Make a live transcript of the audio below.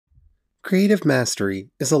Creative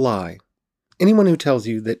mastery is a lie. Anyone who tells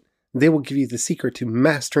you that they will give you the secret to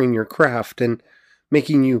mastering your craft and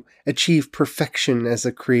making you achieve perfection as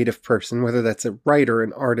a creative person, whether that's a writer,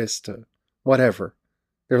 an artist, whatever,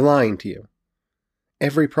 they're lying to you.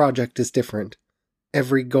 Every project is different.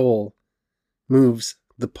 Every goal moves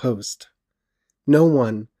the post. No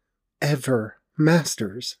one ever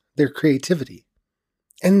masters their creativity.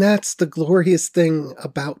 And that's the glorious thing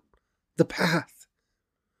about the path.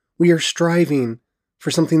 We are striving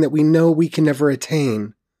for something that we know we can never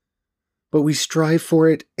attain, but we strive for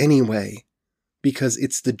it anyway, because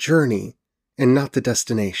it's the journey and not the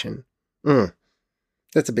destination.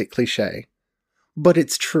 That's a bit cliche, but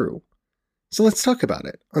it's true. So let's talk about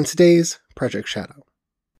it on today's Project Shadow.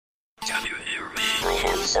 Can you hear me? I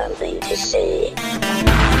have something to say.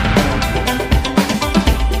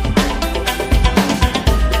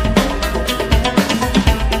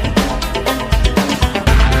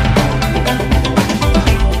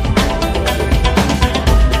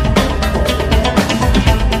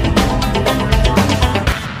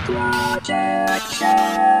 Project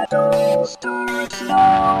Shadow starts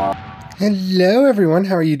now. Hello everyone,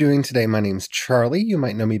 how are you doing today? My name's Charlie. You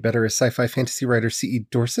might know me better as sci-fi fantasy writer C.E.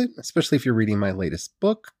 Dorset, especially if you're reading my latest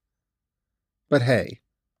book. But hey,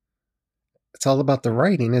 it's all about the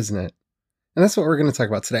writing, isn't it? And that's what we're going to talk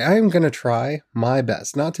about today. I am going to try my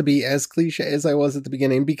best not to be as cliche as I was at the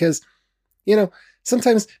beginning because,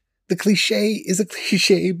 sometimes the cliche is a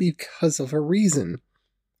cliche because of a reason.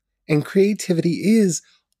 And creativity is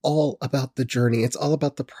all about the journey. It's all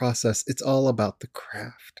about the process. It's all about the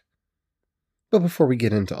craft. But before we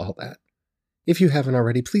get into all that, if you haven't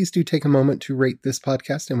already, please do take a moment to rate this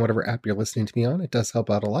podcast in whatever app you're listening to me on. It does help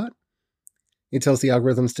out a lot. It tells the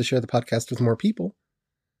algorithms to share the podcast with more people.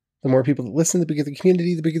 The more people that listen, the bigger the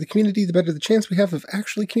community, the better the chance we have of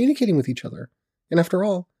actually communicating with each other. And after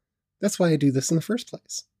all, that's why I do this in the first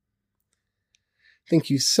place. Thank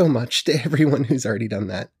you so much to everyone who's already done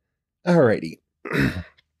that. Alrighty.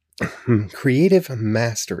 Creative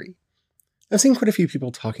mastery. I've seen quite a few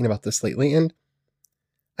people talking about this lately, and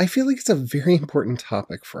I feel like it's a very important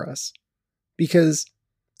topic for us because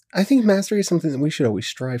I think mastery is something that we should always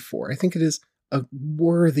strive for. I think it is a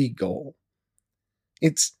worthy goal.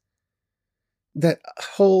 It's that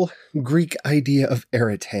whole Greek idea of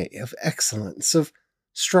arete, of excellence, of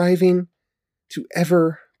striving to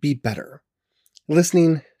ever be better.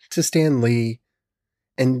 Listening to Stan Lee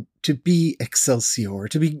and to be excelsior,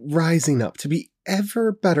 to be rising up, to be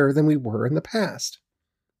ever better than we were in the past.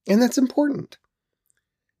 And that's important.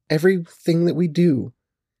 Everything that we do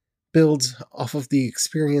builds off of the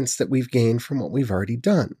experience that we've gained from what we've already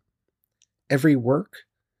done. Every work,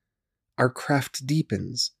 our craft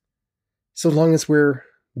deepens, so long as we're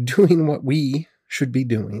doing what we should be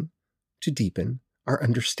doing to deepen our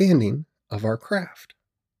understanding of our craft.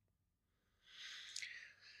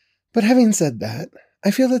 But having said that,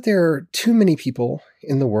 I feel that there are too many people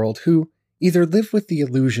in the world who either live with the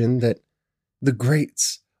illusion that the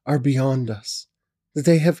greats are beyond us, that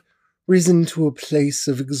they have risen to a place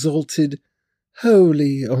of exalted,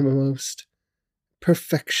 holy almost,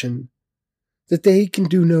 perfection, that they can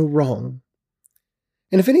do no wrong.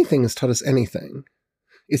 And if anything has taught us anything,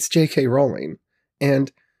 it's J.K. Rowling,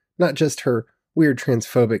 and not just her weird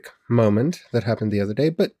transphobic moment that happened the other day,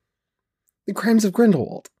 but the Crimes of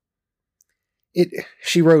Grindelwald.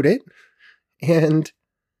 She wrote it, and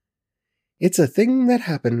it's a thing that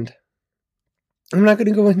happened. I'm not going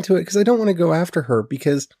to go into it because I don't want to go after her,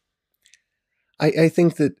 because I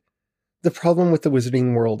think that the problem with the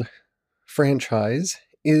Wizarding World franchise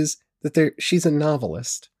is that she's a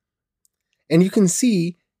novelist. And you can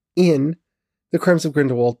see in The Crimes of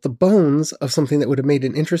Grindelwald the bones of something that would have made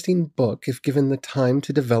an interesting book if given the time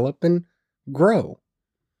to develop and grow.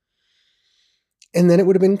 And then it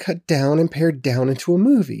would have been cut down and pared down into a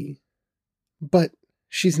movie. But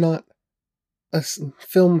she's not a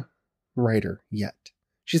film writer yet.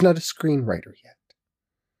 She's not a screenwriter yet.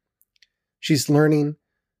 She's learning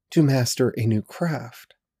to master a new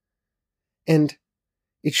craft. And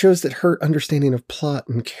it shows that her understanding of plot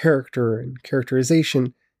and character and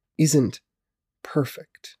characterization isn't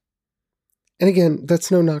perfect. And again,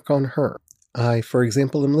 that's no knock on her. I, for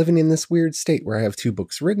example, am living in this weird state where I have 2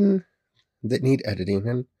 books written that need editing,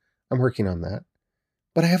 and I'm working on that.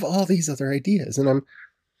 But I have all these other ideas, and I'm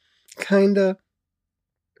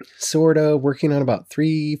sorta working on about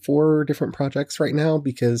 3-4 different projects right now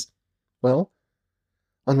because, well,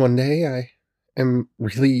 on one day I am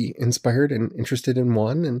really inspired and interested in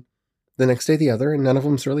one, and the next day the other, and none of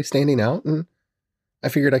them's really standing out, and I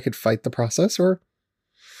figured I could fight the process, or,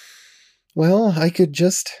 well, I could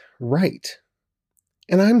just write.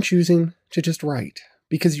 And I'm choosing to just write,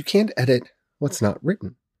 because you can't edit what's not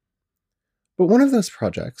written. But one of those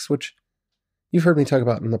projects, which you've heard me talk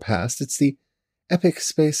about in the past, it's the epic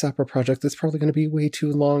space opera project that's probably going to be way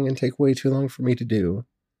too long and take way too long for me to do,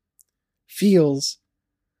 feels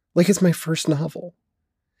like it's my first novel.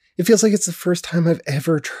 It feels like it's the first time I've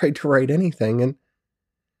ever tried to write anything, and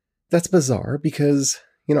that's bizarre because,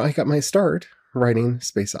 I got my start writing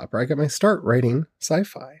space opera. I got my start writing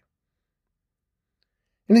sci-fi.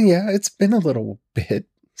 And yeah, it's been a little bit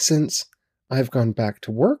since I've gone back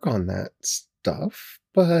to work on that stuff,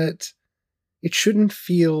 but it shouldn't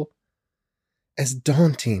feel as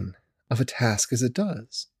daunting of a task as it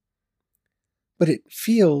does. But it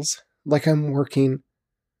feels like I'm working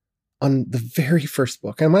on the very first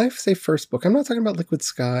book. And when I say first book, I'm not talking about Liquid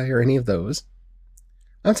Sky or any of those.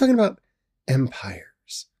 I'm talking about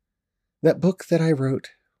Empires. That book that I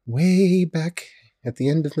wrote way back at the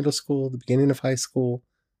end of middle school, the beginning of high school,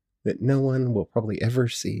 that no one will probably ever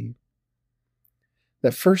see.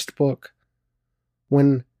 That first book,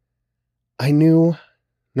 when I knew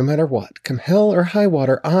no matter what, come hell or high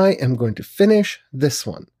water, I am going to finish this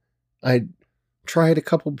one. I tried a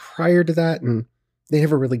couple prior to that and they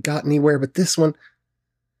never really got anywhere, but this one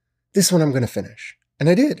I'm going to finish. And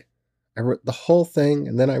I did. I wrote the whole thing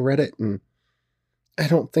and then I read it, and I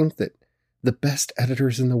don't think that the best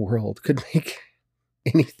editors in the world could make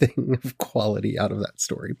anything of quality out of that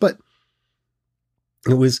story, but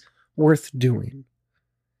it was worth doing.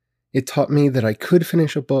 It taught me that I could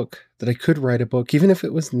finish a book, that I could write a book, even if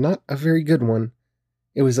it was not a very good one.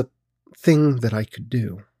 It was a thing that I could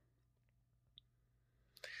do.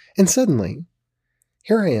 And suddenly,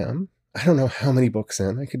 here I am. I don't know how many books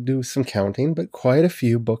in. I could do some counting, but quite a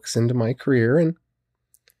few books into my career, and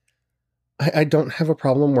I don't have a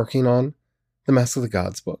problem working on the Mask of the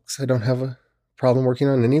Gods books. I don't have a problem working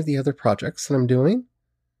on any of the other projects that I'm doing.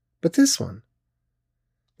 But this one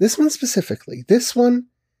specifically, this one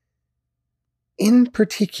in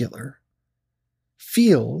particular,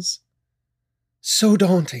 feels so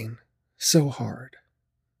daunting, so hard.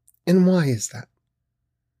 And why is that?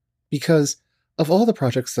 Because of all the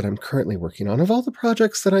projects that I'm currently working on, of all the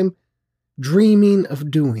projects that I'm dreaming of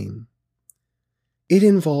doing, it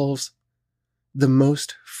involves the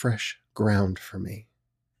most fresh ground for me.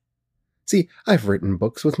 See, I've written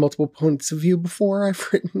books with multiple points of view before. I've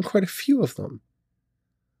written quite a few of them.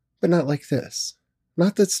 But not like this.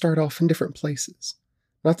 Not that start off in different places.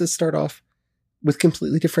 Not that start off with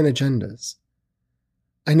completely different agendas.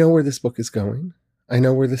 I know where this book is going. I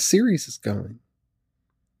know where this series is going.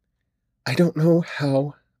 I don't know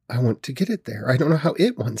how I want to get it there. I don't know how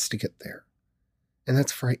it wants to get there. And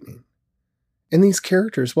that's frightening. And these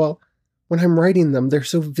characters, well, when I'm writing them, they're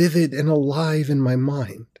so vivid and alive in my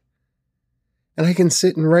mind. And I can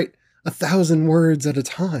sit and write 1,000 words at a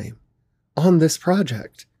time on this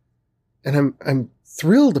project. And I'm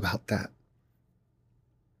thrilled about that.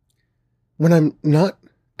 When I'm not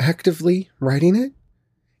actively writing it,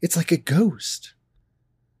 it's like a ghost.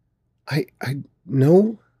 I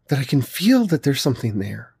know that I can feel that there's something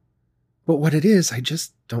there. But what it is, I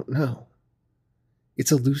just don't know.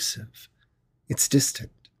 It's elusive. It's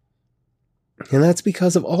distant. And that's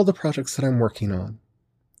because of all the projects that I'm working on.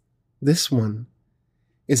 This one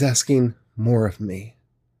is asking more of me.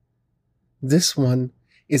 This one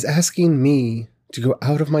is asking me to go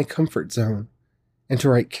out of my comfort zone and to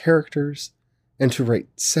write characters and to write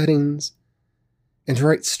settings and to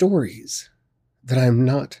write stories that I'm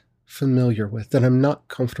not familiar with, that I'm not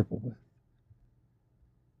comfortable with.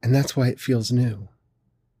 And that's why it feels new.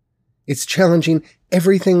 It's challenging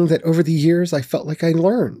everything that over the years I felt like I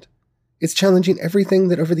learned. It's challenging everything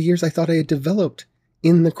that over the years I thought I had developed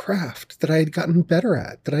in the craft, that I had gotten better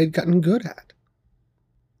at, that I had gotten good at.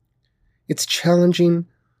 It's challenging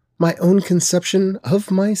my own conception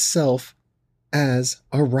of myself as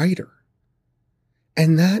a writer.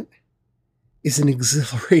 And that is an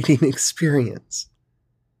exhilarating experience.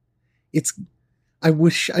 I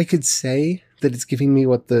wish I could say that it's giving me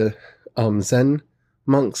what the Zen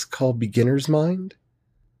monks call beginner's mind.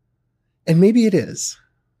 And maybe it is.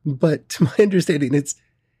 But to my understanding,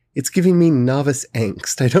 it's giving me novice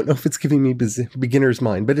angst. I don't know if it's giving me beginner's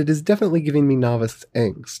mind, but it is definitely giving me novice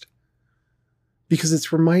angst. Because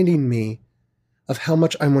it's reminding me of how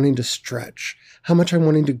much I'm wanting to stretch, how much I'm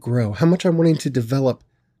wanting to grow, how much I'm wanting to develop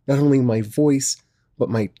not only my voice, but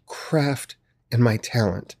my craft and my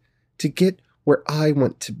talent to get where I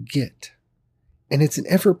want to get. And it's an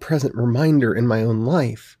ever-present reminder in my own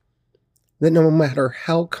life that no matter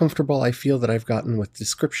how comfortable I feel that I've gotten with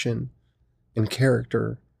description and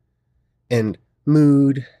character and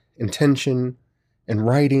mood and tension and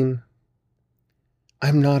writing,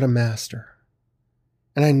 I'm not a master.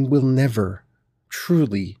 And I will never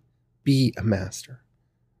truly be a master.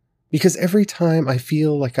 Because every time I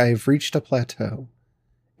feel like I've reached a plateau,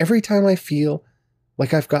 every time I feel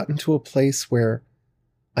like I've gotten to a place where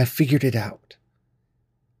I've figured it out,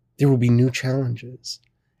 there will be new challenges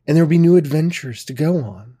and there will be new adventures to go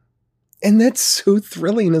on. And that's so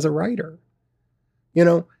thrilling as a writer. You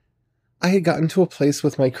know, I had gotten to a place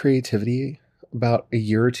with my creativity about a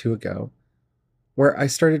year or two ago where I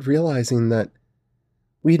started realizing that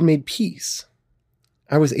we had made peace.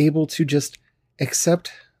 I was able to just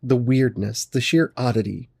accept the weirdness, the sheer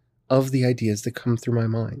oddity of the ideas that come through my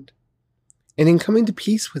mind. And in coming to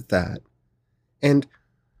peace with that, and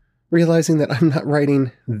realizing that I'm not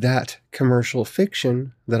writing that commercial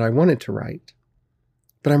fiction that I wanted to write,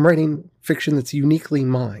 but I'm writing fiction that's uniquely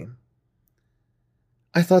mine,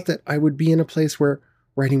 I thought that I would be in a place where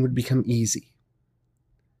writing would become easy.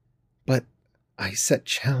 But I set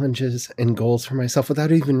challenges and goals for myself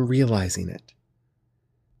without even realizing it.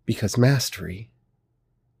 Because mastery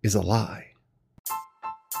is a lie.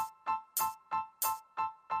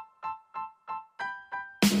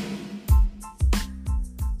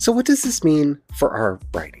 So what does this mean for our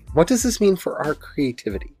writing? What does this mean for our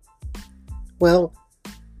creativity? Well,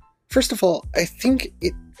 first of all, I think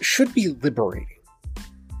it should be liberating.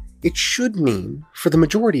 It should mean, for the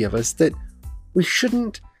majority of us, that we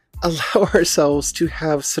shouldn't allow ourselves to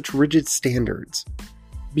have such rigid standards.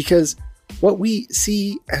 Because what we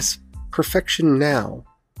see as perfection now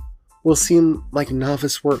will seem like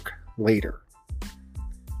novice work later.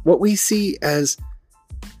 What we see as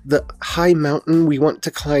the high mountain we want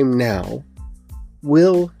to climb now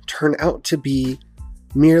will turn out to be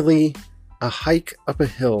merely a hike up a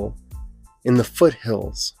hill in the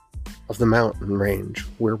foothills of the mountain range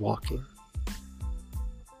we're walking.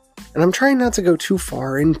 And I'm trying not to go too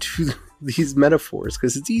far into these metaphors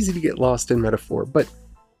because it's easy to get lost in metaphor, but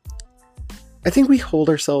I think we hold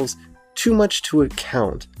ourselves too much to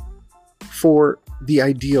account for the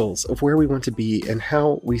ideals of where we want to be and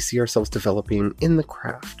how we see ourselves developing in the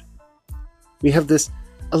craft. We have this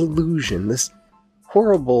illusion, this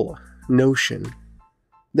horrible notion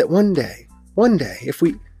that one day, if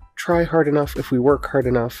we try hard enough, if we work hard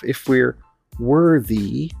enough, if we're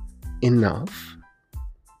worthy enough,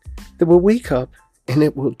 that we'll wake up and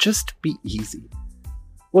it will just be easy.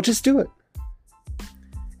 We'll just do it.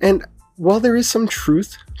 And while there is some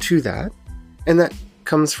truth to that, and that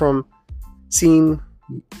comes from seeing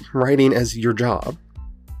writing as your job,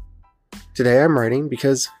 today I'm writing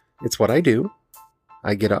because it's what I do.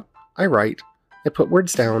 I get up, I write, I put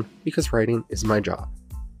words down because writing is my job.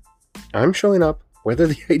 I'm showing up whether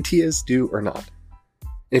the ideas do or not.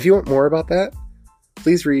 And if you want more about that,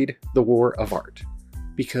 please read The War of Art,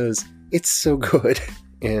 because it's so good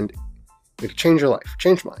and it'll change your life,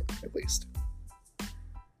 change mine at least.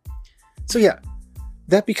 So yeah,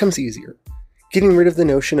 that becomes easier. Getting rid of the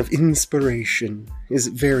notion of inspiration is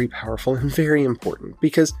very powerful and very important,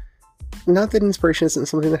 because not that inspiration isn't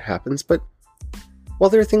something that happens, but while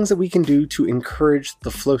there are things that we can do to encourage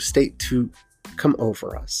the flow state to come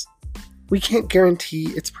over us, we can't guarantee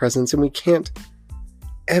its presence and we can't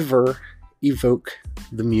ever evoke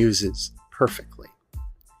the muses perfectly.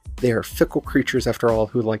 They are fickle creatures, after all,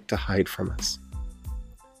 who like to hide from us.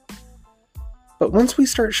 But once we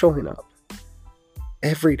start showing up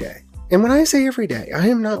every day, and when I say every day, I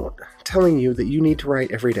am not telling you that you need to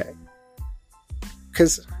write every day,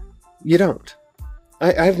 because you don't.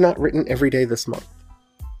 I've not written every day this month.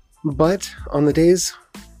 But on the days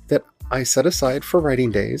that I set aside for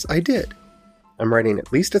writing days, I did. I'm writing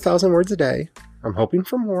at least 1,000 words a day. I'm hoping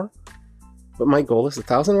for more, but my goal is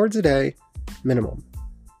 1,000 words a day, minimum.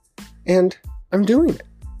 And I'm doing it.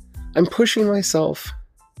 I'm pushing myself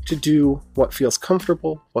to do what feels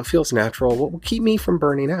comfortable, what feels natural, what will keep me from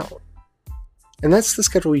burning out. And that's the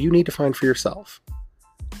schedule you need to find for yourself.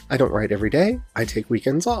 I don't write every day. I take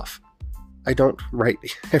weekends off. I don't write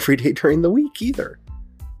every day during the week either,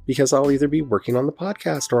 because I'll either be working on the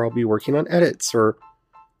podcast or I'll be working on edits or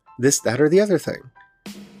this, that, or the other thing.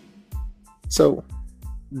 So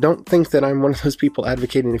don't think that I'm one of those people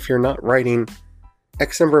advocating if you're not writing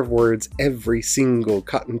X number of words every single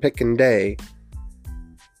cotton picking day,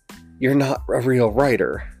 you're not a real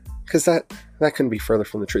writer, because that couldn't be further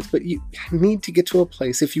from the truth. But you need to get to a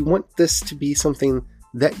place, if you want this to be something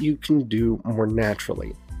that you can do more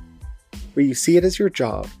naturally, where you see it as your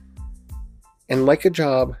job, and like a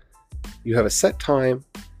job, you have a set time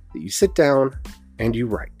that you sit down and you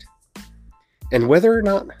write. And whether or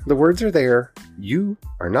not the words are there, you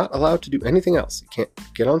are not allowed to do anything else. You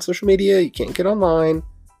can't get on social media, you can't get online.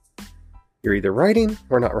 You're either writing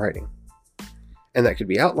or not writing. And that could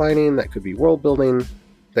be outlining, that could be world building,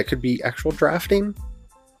 that could be actual drafting.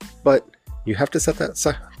 But you have to set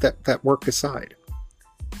that work aside,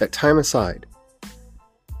 that time aside.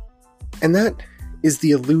 And that is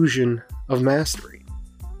the illusion of mastery.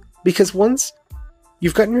 Because once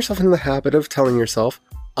you've gotten yourself into the habit of telling yourself,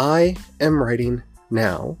 I am writing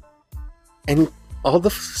now, and all the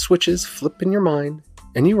switches flip in your mind,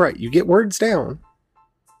 and you write, you get words down,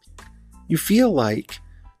 you feel like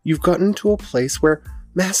you've gotten to a place where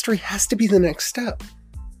mastery has to be the next step,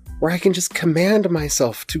 where I can just command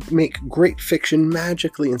myself to make great fiction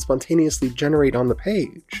magically and spontaneously generate on the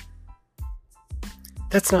page.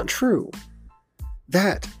 That's not true.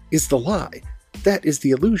 That is the lie. That is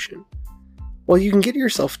the illusion. While you can get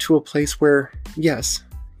yourself to a place where, yes,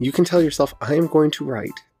 you can tell yourself, I am going to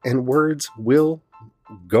write, and words will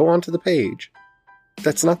go onto the page,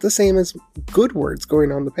 that's not the same as good words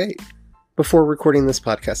going on the page. Before recording this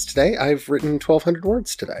podcast today, I've written 1,200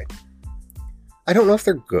 words today. I don't know if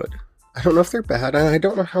they're good. I don't know if they're bad, and I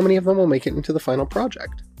don't know how many of them will make it into the final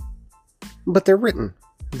project. But they're written.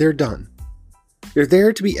 They're done. They're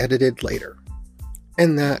there to be edited later.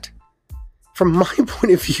 And that, from my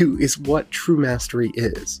point of view, is what true mastery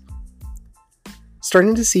is.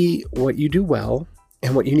 Starting to see what you do well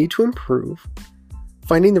and what you need to improve,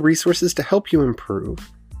 finding the resources to help you improve,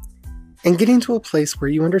 and getting to a place where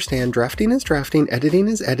you understand drafting is drafting, editing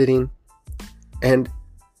is editing, and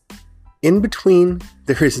in between,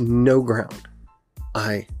 there is no ground.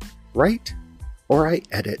 I write or I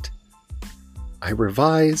edit. I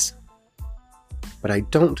revise, but I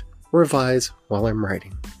don't revise while I'm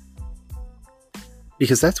writing.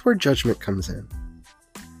 Because that's where judgment comes in.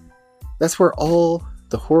 That's where all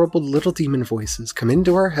the horrible little demon voices come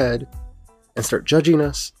into our head and start judging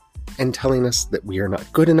us and telling us that we are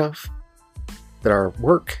not good enough, that our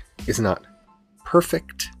work is not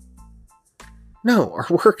perfect. No, our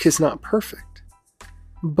work is not perfect,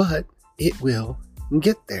 but it will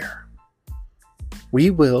get there. We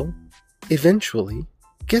will eventually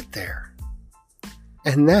get there.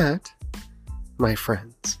 And that, my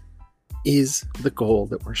friends, is the goal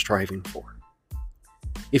that we're striving for.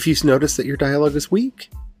 If you notice that your dialogue is weak,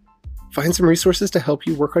 find some resources to help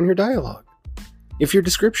you work on your dialogue. If your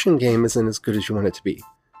description game isn't as good as you want it to be,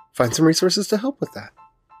 find some resources to help with that.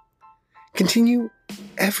 Continue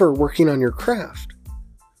ever working on your craft,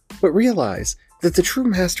 but realize that the true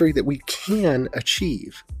mastery that we can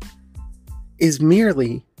achieve is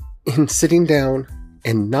merely in sitting down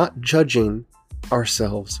and not judging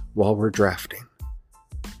ourselves while we're drafting.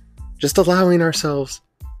 Just allowing ourselves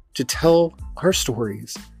to tell our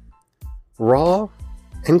stories raw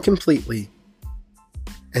and completely,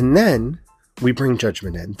 and then we bring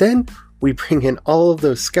judgment in. Then we bring in all of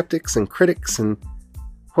those skeptics and critics and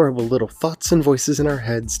horrible little thoughts and voices in our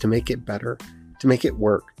heads to make it better, to make it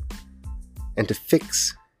work, and to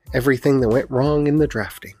fix everything that went wrong in the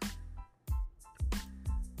drafting.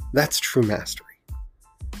 That's true mastery.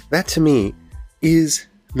 That, to me, is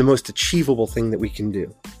the most achievable thing that we can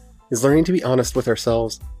do, is learning to be honest with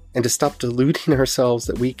ourselves and to stop deluding ourselves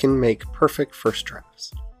that we can make perfect first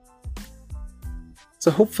drafts.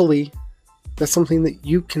 So hopefully, that's something that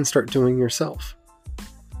you can start doing yourself.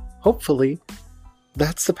 Hopefully,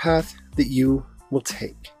 that's the path that you will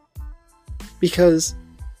take. Because,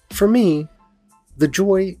 for me, the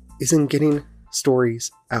joy is in getting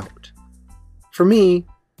stories out. For me,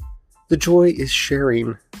 the joy is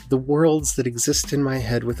sharing the worlds that exist in my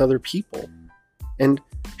head with other people and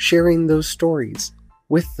sharing those stories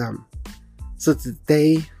with them so that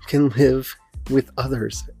they can live with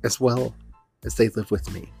others as well as they live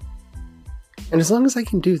with me. And as long as I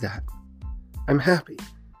can do that, I'm happy.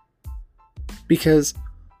 Because,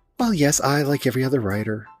 well, yes, I, like every other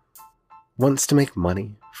writer, wants to make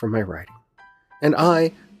money from my writing. And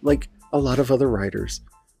I, like a lot of other writers,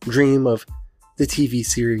 dream of the TV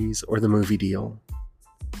series or the movie deal.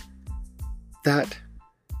 That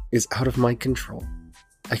is out of my control.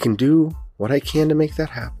 I can do what I can to make that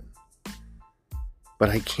happen, but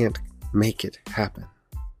I can't make it happen.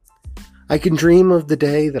 I can dream of the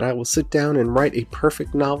day that I will sit down and write a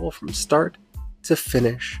perfect novel from start to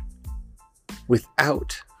finish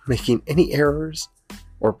without making any errors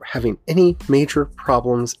or having any major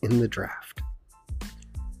problems in the draft.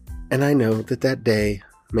 And I know that that day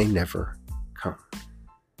may never come.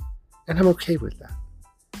 And I'm okay with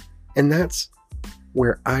that. And that's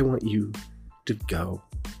where I want you to go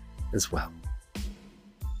as well.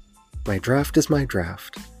 My draft is my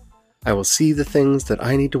draft. I will see the things that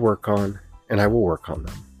I need to work on, and I will work on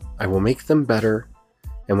them. I will make them better,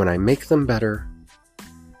 and when I make them better,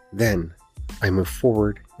 then I move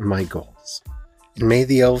forward in my goals. And may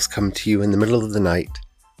the elves come to you in the middle of the night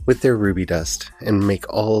with their ruby dust and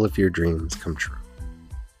make all of your dreams come true.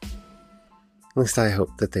 At least I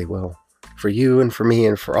hope that they will. For you and for me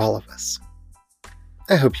and for all of us.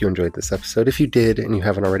 I hope you enjoyed this episode. If you did and you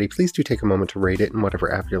haven't already, please do take a moment to rate it in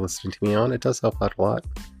whatever app you're listening to me on. It does help out a lot.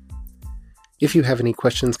 If you have any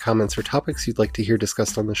questions, comments, or topics you'd like to hear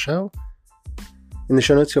discussed on the show, in the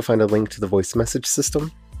show notes you'll find a link to the voice message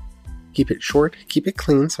system. Keep it short, keep it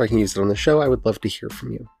clean so I can use it on the show. I would love to hear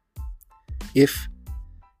from you. If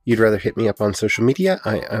you'd rather hit me up on social media,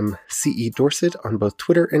 I am CE Dorset on both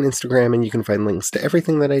Twitter and Instagram, and you can find links to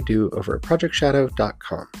everything that I do over at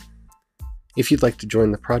projectshadow.com. If you'd like to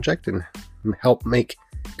join the project and help make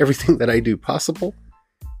everything that I do possible,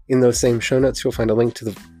 in those same show notes you'll find a link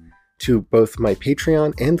to both my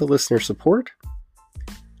Patreon and the listener support.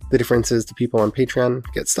 The difference is the people on Patreon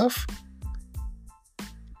get stuff.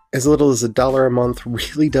 As little as $1 a month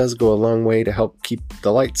really does go a long way to help keep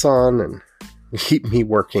the lights on and keep me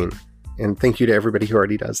working. And thank you to everybody who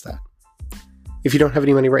already does that. If you don't have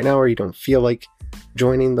any money right now or you don't feel like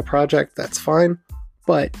joining the project, that's fine.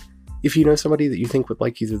 But if you know somebody that you think would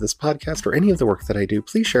like either this podcast or any of the work that I do,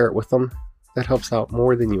 please share it with them. That helps out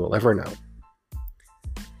more than you will ever know.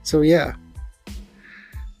 So yeah,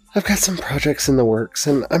 I've got some projects in the works,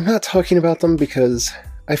 and I'm not talking about them because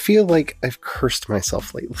I feel like I've cursed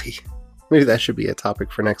myself lately. Maybe that should be a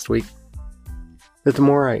topic for next week. That the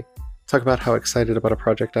more I talk about how excited about a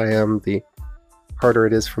project I am, the harder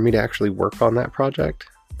it is for me to actually work on that project.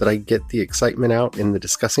 That I get the excitement out in the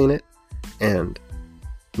discussing it, and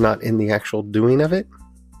not in the actual doing of it.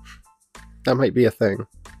 That might be a thing.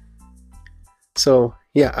 So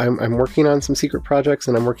yeah, I'm working on some secret projects,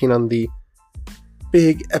 and I'm working on the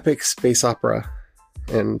big epic space opera.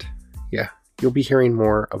 And yeah, you'll be hearing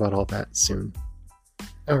more about all that soon.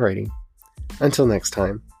 Alrighty. Until next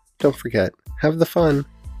time, don't forget, have the fun.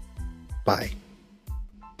 Bye.